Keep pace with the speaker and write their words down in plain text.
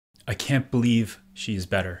I can't believe she is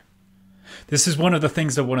better. This is one of the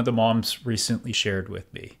things that one of the moms recently shared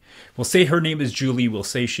with me. We'll say her name is Julie. We'll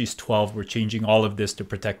say she's 12. We're changing all of this to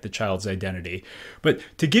protect the child's identity. But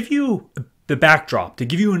to give you the backdrop, to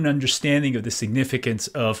give you an understanding of the significance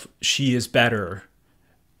of she is better,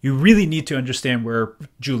 you really need to understand where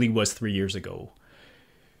Julie was 3 years ago.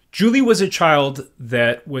 Julie was a child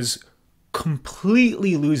that was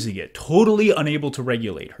completely losing it, totally unable to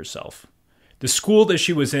regulate herself. The school that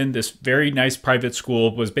she was in, this very nice private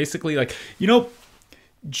school, was basically like,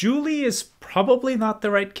 Julie is probably not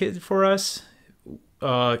the right kid for us.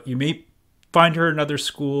 You may find her another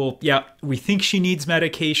school. Yeah, we think she needs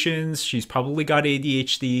medications. She's probably got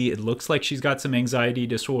ADHD. It looks like she's got some anxiety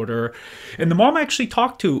disorder. And the mom actually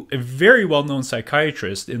talked to a very well-known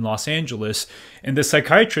psychiatrist in Los Angeles. And the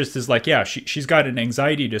psychiatrist is like, yeah, she's got an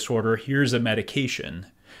anxiety disorder. Here's a medication.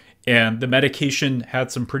 And the medication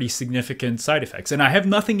had some pretty significant side effects. And I have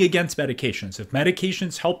nothing against medications. If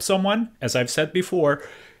medications help someone, as I've said before,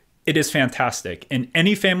 it is fantastic. And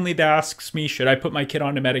any family that asks me, should I put my kid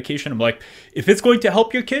on a medication? I'm like, if it's going to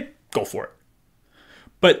help your kid, go for it.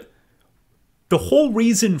 But the whole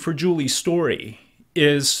reason for Julie's story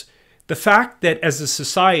is the fact that as a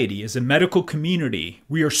society, as a medical community,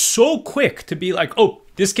 we are so quick to be like, oh,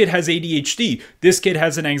 this kid has ADHD. This kid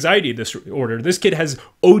has an anxiety disorder. This kid has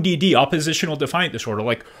ODD, oppositional defiant disorder.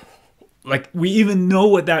 Like we even know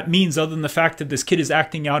what that means other than the fact that this kid is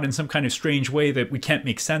acting out in some kind of strange way that we can't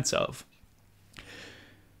make sense of.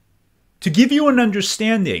 To give you an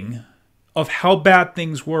understanding of how bad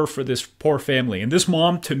things were for this poor family, and this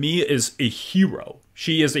mom to me is a hero.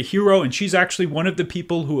 She is a hero, and she's actually one of the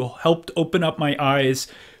people who helped open up my eyes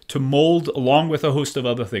to mold, along with a host of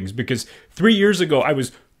other things, because 3 years ago I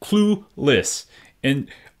was clueless, and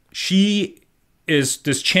she is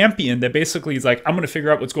this champion that basically is like, I'm going to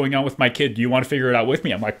figure out what's going on with my kid. Do you want to figure it out with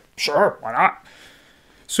me? I'm like, sure, why not?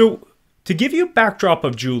 So to give you a backdrop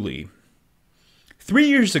of Julie, 3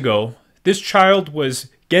 years ago, this child was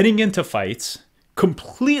getting into fights,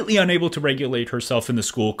 completely unable to regulate herself in the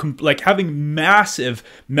school, like having massive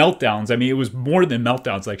meltdowns. I mean, it was more than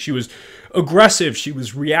meltdowns. Like she was aggressive, she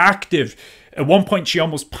was reactive. At one point, she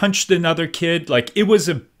almost punched another kid. Like it was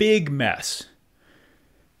a big mess.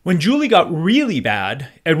 When Julie got really bad,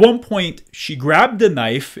 at one point, she grabbed a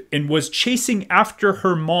knife and was chasing after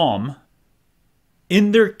her mom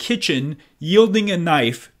in their kitchen, yielding a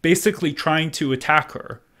knife, basically trying to attack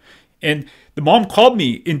her. And the mom called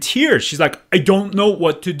me in tears. She's like, I don't know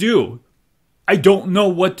what to do. I don't know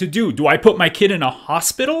what to do. Do I put my kid in a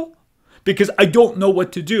hospital? Because I don't know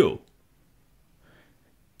what to do.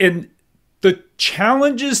 And the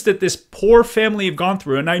challenges that this poor family have gone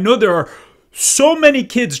through, and I know there are so many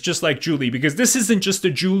kids just like Julie, because this isn't just a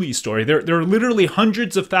Julie story. There are literally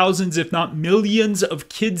hundreds of thousands, if not millions, of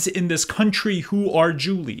kids in this country who are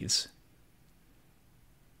Julies.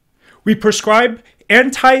 We prescribe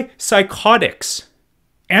ANTI-PSYCHOTICS.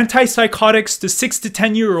 Antipsychotics to 6 to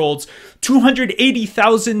 10-year-olds.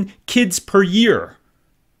 280,000 kids per year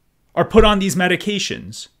are put on these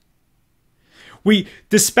medications. We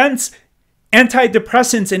dispense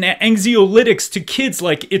antidepressants and anxiolytics to kids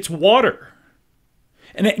like it's water.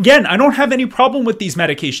 And again, I don't have any problem with these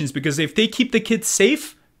medications because if they keep the kids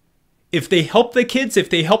safe, if they help the kids, if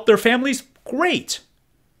they help their families, great.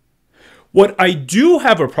 What I do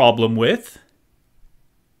have a problem with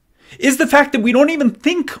is the fact that we don't even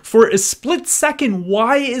think for a split second,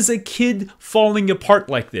 why is a kid falling apart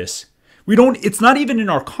like this? It's not even in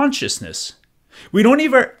our consciousness. We don't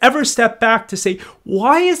ever step back to say,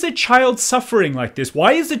 why is a child suffering like this?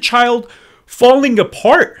 Why is a child falling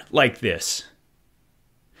apart like this?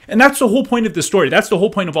 And that's the whole point of the story. That's the whole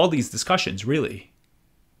point of all these discussions, really.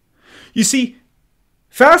 You see,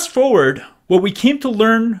 fast forward, what we came to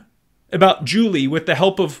learn about Julie with the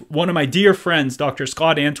help of one of my dear friends, Dr.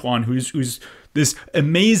 Scott Antoine, who's this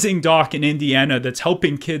amazing doc in Indiana that's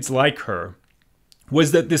helping kids like her,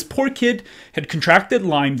 was that this poor kid had contracted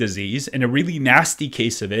Lyme disease and a really nasty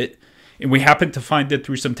case of it. And we happened to find it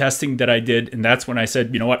through some testing that I did. And that's when I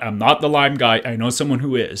said, you know what, I'm not the Lyme guy. I know someone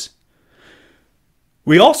who is.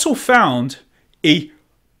 We also found a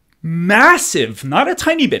massive, not a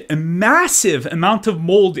tiny bit, a massive amount of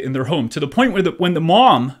mold in their home, to the point where when the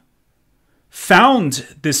mom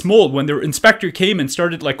found this mold, when their inspector came and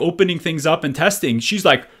started like opening things up and testing, she's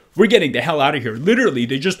like, we're getting the hell out of here. Literally,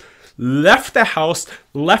 they just left the house,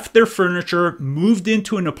 left their furniture, moved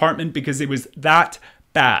into an apartment because it was that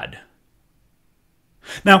bad.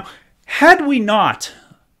 Now, had we not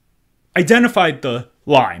identified the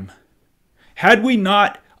Lyme, had we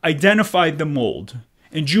not identified the mold,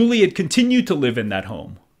 and Julie had continued to live in that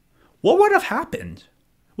home, what would have happened?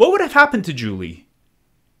 What would have happened to Julie?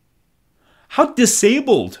 How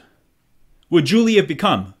disabled would Julie have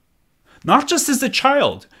become? Not just as a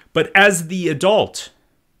child, but as the adult.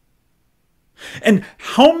 And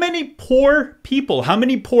how many poor people, how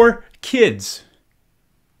many poor kids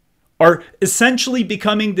are essentially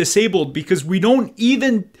becoming disabled because we don't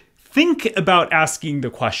even think about asking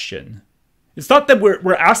the question? It's not that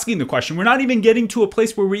we're asking the question. We're not even getting to a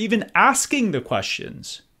place where we're even asking the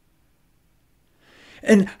questions.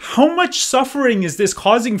 And how much suffering is this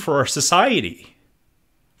causing for our society?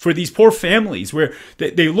 For these poor families where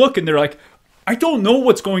they look and they're like, I don't know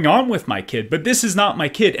what's going on with my kid, but this is not my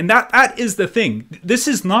kid. And that is the thing. This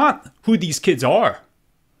is not who these kids are.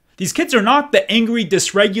 These kids are not the angry,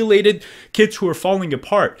 dysregulated kids who are falling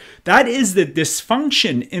apart. That is the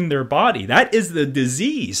dysfunction in their body. That is the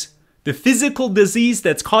disease, the physical disease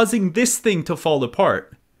that's causing this thing to fall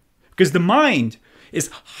apart. Because the mind is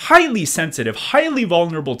highly sensitive, highly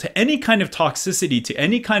vulnerable to any kind of toxicity, to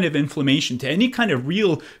any kind of inflammation, to any kind of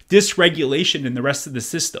real dysregulation in the rest of the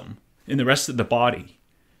system, in the rest of the body.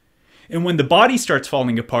 And when the body starts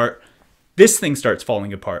falling apart, this thing starts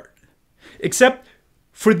falling apart. Except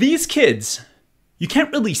for these kids, you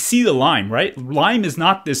can't really see the Lyme, right? Lyme is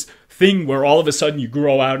not this thing where all of a sudden you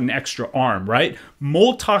grow out an extra arm, right?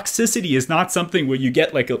 Mold toxicity is not something where you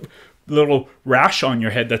get like a little rash on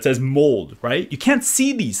your head that says mold, right? You can't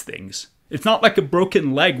see these things. It's not like a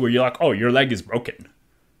broken leg where you're like, oh, your leg is broken.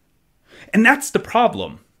 And that's the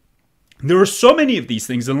problem. There are so many of these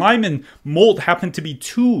things, and Lyme and mold happen to be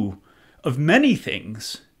two of many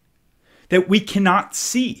things that we cannot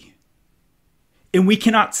see. And we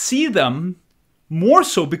cannot see them more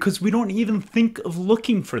so because we don't even think of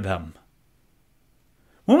looking for them.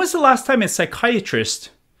 When was the last time a psychiatrist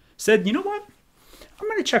said, you know what? I'm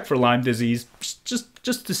going to check for Lyme disease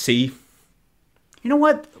just to see. You know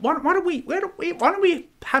what? Why don't we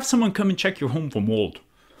have someone come and check your home for mold?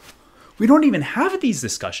 We don't even have these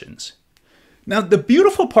discussions. Now, the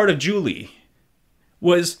beautiful part of Julie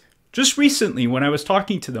was just recently when I was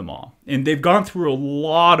talking to the mom, and they've gone through a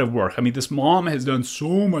lot of work. I mean, this mom has done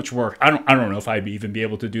so much work. I don't know if I'd even be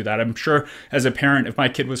able to do that. I'm sure as a parent, if my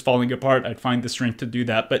kid was falling apart, I'd find the strength to do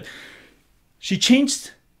that. But she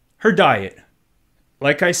changed her diet.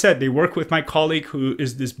 Like I said, they work with my colleague who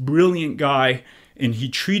is this brilliant guy, and he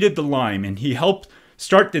treated the Lyme and he helped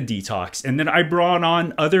start the detox. And then I brought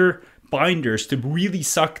on other binders to really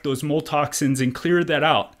suck those mold toxins and clear that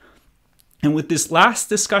out. And with this last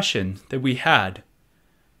discussion that we had,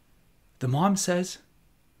 the mom says,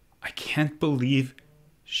 I can't believe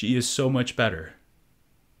she is so much better.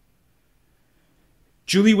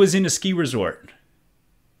 Julie was in a ski resort,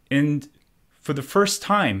 and for the first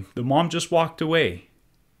time, the mom just walked away.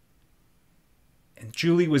 And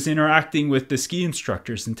Julie was interacting with the ski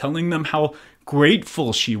instructors and telling them how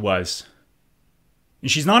grateful she was. And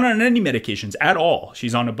she's not on any medications at all.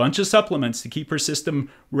 She's on a bunch of supplements to keep her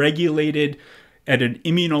system regulated at an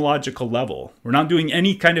immunological level. We're not doing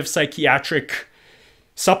any kind of psychiatric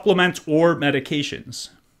supplements or medications.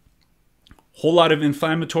 A whole lot of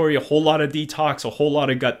inflammatory, a whole lot of detox, a whole lot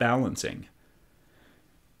of gut balancing.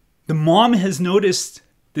 The mom has noticed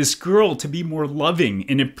this girl to be more loving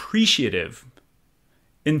and appreciative.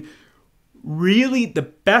 And really the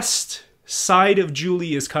best side of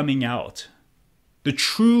Julie is coming out. The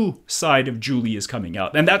true side of Julie is coming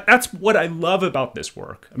out. And that's what I love about this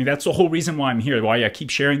work. I mean, that's the whole reason why I'm here, why I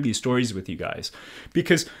keep sharing these stories with you guys.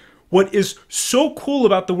 Because what is so cool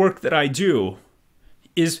about the work that I do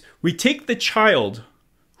is we take the child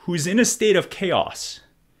who's in a state of chaos.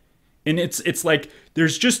 And it's like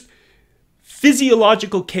there's just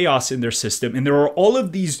physiological chaos in their system. And there are all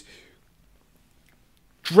of these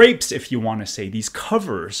drapes, if you want to say, these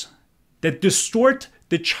covers that distort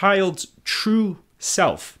the child's true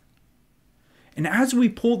self. And as we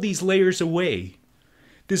pull these layers away,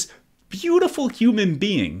 this beautiful human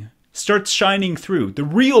being starts shining through, the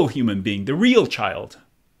real human being, the real child.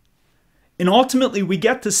 And ultimately we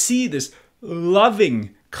get to see this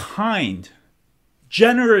loving, kind,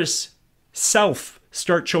 generous self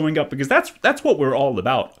start showing up, because that's what we're all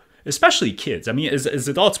about. Especially kids. I mean, as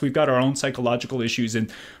adults, we've got our own psychological issues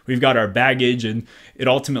and we've got our baggage, and it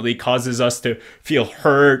ultimately causes us to feel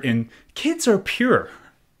hurt. And kids are pure.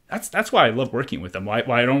 That's why I love working with them. Why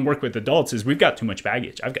I don't work with adults is we've got too much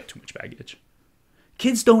baggage. I've got too much baggage.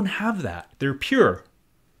 Kids don't have that. They're pure.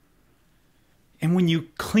 And when you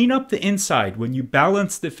clean up the inside, when you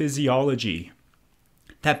balance the physiology,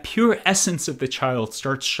 that pure essence of the child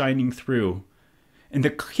starts shining through. And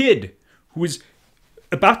the kid who is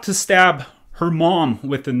about to stab her mom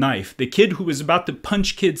with a knife, the kid who was about to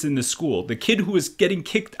punch kids in the school, the kid who was getting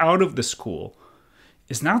kicked out of the school,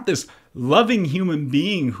 is not this loving human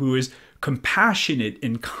being who is compassionate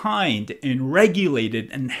and kind and regulated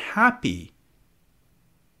and happy.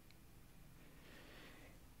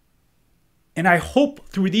 And I hope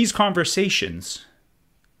through these conversations,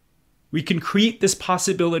 we can create this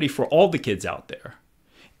possibility for all the kids out there.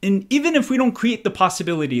 And even if we don't create the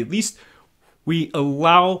possibility, at least we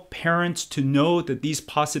allow parents to know that these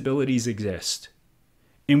possibilities exist.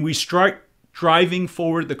 And we start driving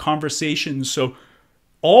forward the conversation so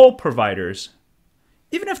all providers,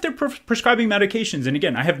 even if they're prescribing medications, and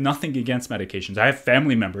again, I have nothing against medications. I have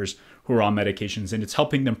family members who are on medications and it's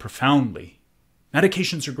helping them profoundly.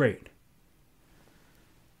 Medications are great.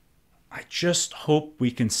 I just hope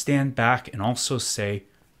we can stand back and also say,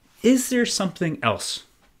 is there something else?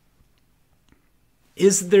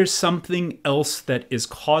 Is there something else that is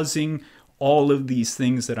causing all of these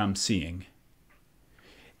things that I'm seeing?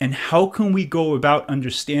 And how can we go about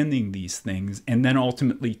understanding these things and then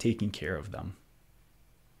ultimately taking care of them?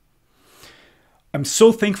 I'm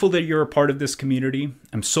so thankful that you're a part of this community.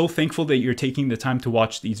 I'm so thankful that you're taking the time to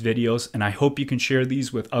watch these videos, and I hope you can share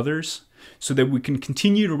these with others so that we can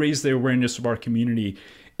continue to raise the awareness of our community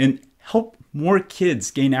and help more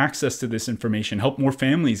kids gain access to this information, help more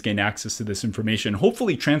families gain access to this information,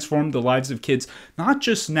 hopefully transform the lives of kids, not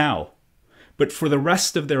just now, but for the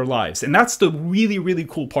rest of their lives. And that's the really, really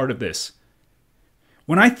cool part of this.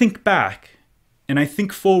 When I think back and I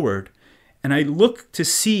think forward and I look to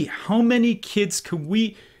see how many kids could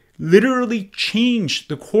we literally change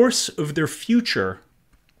the course of their future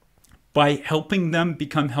by helping them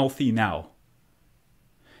become healthy now.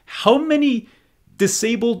 How many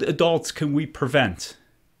disabled adults can we prevent?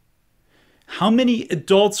 How many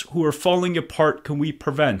adults who are falling apart can we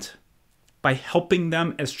prevent by helping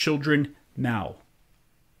them as children now?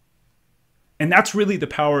 And that's really the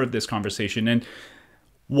power of this conversation and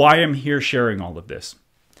why I'm here sharing all of this.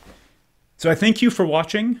 So I thank you for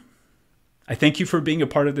watching. I thank you for being a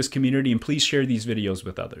part of this community, and please share these videos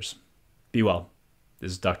with others. Be well.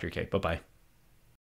 This is Dr. K. Bye-bye.